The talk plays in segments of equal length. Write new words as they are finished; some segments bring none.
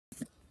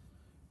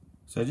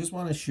So I just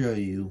want to show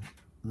you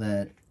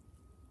that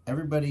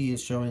everybody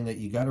is showing that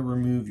you got to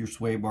remove your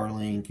sway bar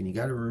link and you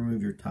got to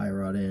remove your tie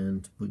rod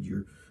end to put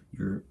your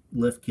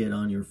lift kit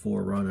on your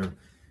 4runner.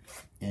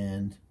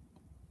 And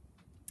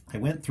I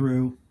went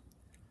through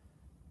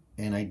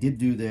and I did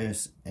do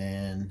this,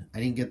 and I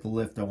didn't get the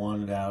lift I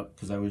wanted out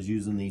because I was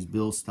using these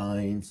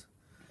Bilsteins,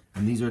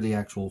 and these are the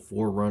actual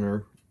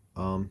 4runner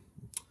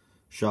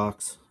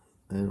shocks.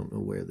 I don't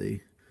know where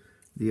the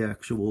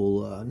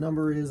actual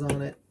number is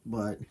on it,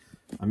 but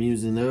I'm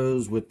using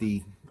those with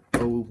the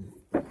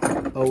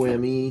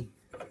OME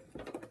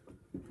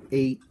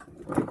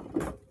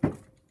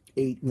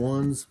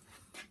 881s.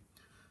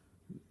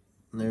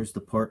 And there's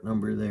the part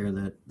number there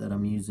that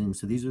I'm using.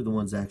 So these are the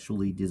ones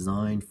actually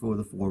designed for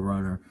the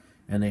 4runner,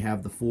 and they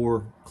have the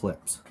 4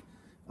 clips,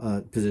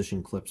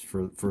 position clips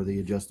for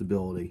the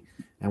adjustability.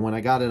 And when I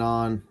got it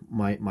on,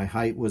 my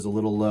height was a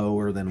little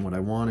lower than what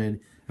I wanted.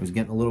 I was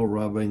getting a little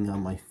rubbing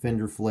on my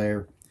fender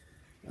flare.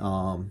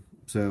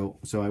 So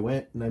I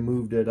went and I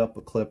moved it up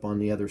a clip on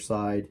the other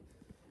side,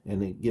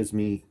 and it gives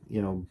me, you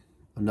know,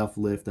 enough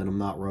lift that I'm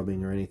not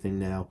rubbing or anything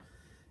now.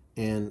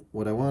 And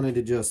what I wanted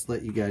to just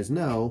let you guys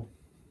know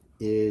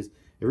is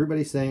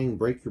everybody's saying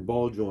break your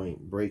ball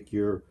joint, break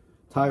your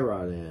tie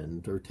rod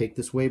end, or take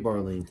the sway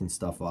bar link and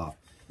stuff off.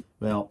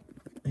 Well,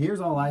 here's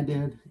all I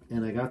did,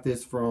 and I got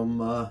this from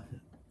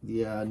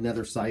the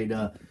another site,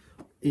 a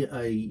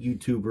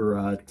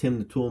YouTuber, Tim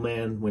the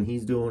Toolman, when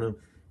he's doing them,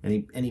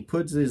 and he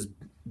puts his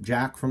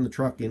jack from the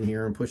truck in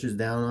here and pushes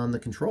down on the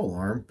control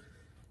arm,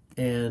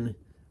 and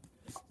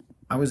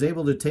I was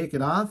able to take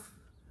it off,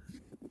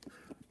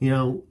 you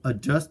know,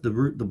 adjust the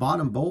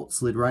bottom bolt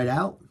slid right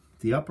out,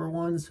 the upper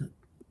ones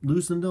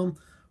loosened them,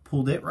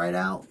 pulled it right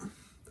out,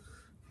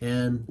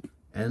 and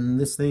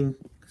this thing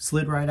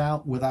slid right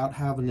out without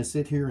having to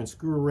sit here and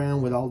screw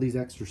around with all these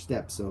extra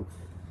steps. So,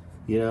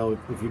 you know,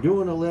 if you're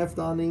doing a lift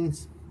on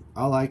these,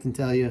 all I can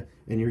tell you,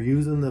 and you're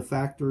using the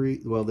factory,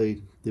 well,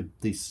 the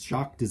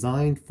shock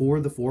designed for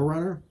the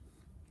 4runner,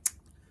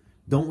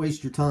 don't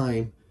waste your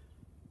time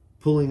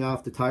pulling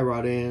off the tie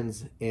rod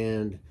ends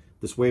and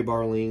the sway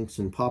bar links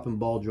and popping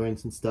ball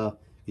joints and stuff.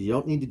 You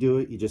don't need to do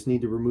it. You just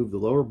need to remove the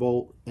lower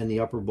bolt and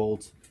the upper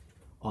bolts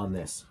on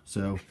this.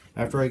 So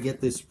after I get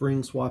this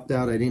spring swapped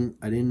out, I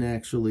didn't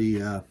actually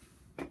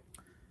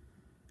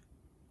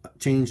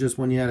change this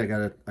one yet. I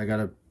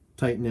gotta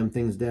tighten them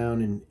things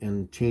down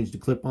and change the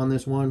clip on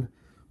this one.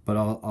 But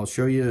I'll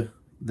show you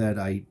that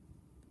I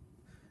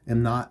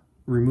am not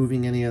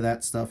removing any of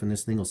that stuff, and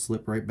this thing will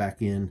slip right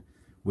back in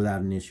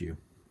without an issue.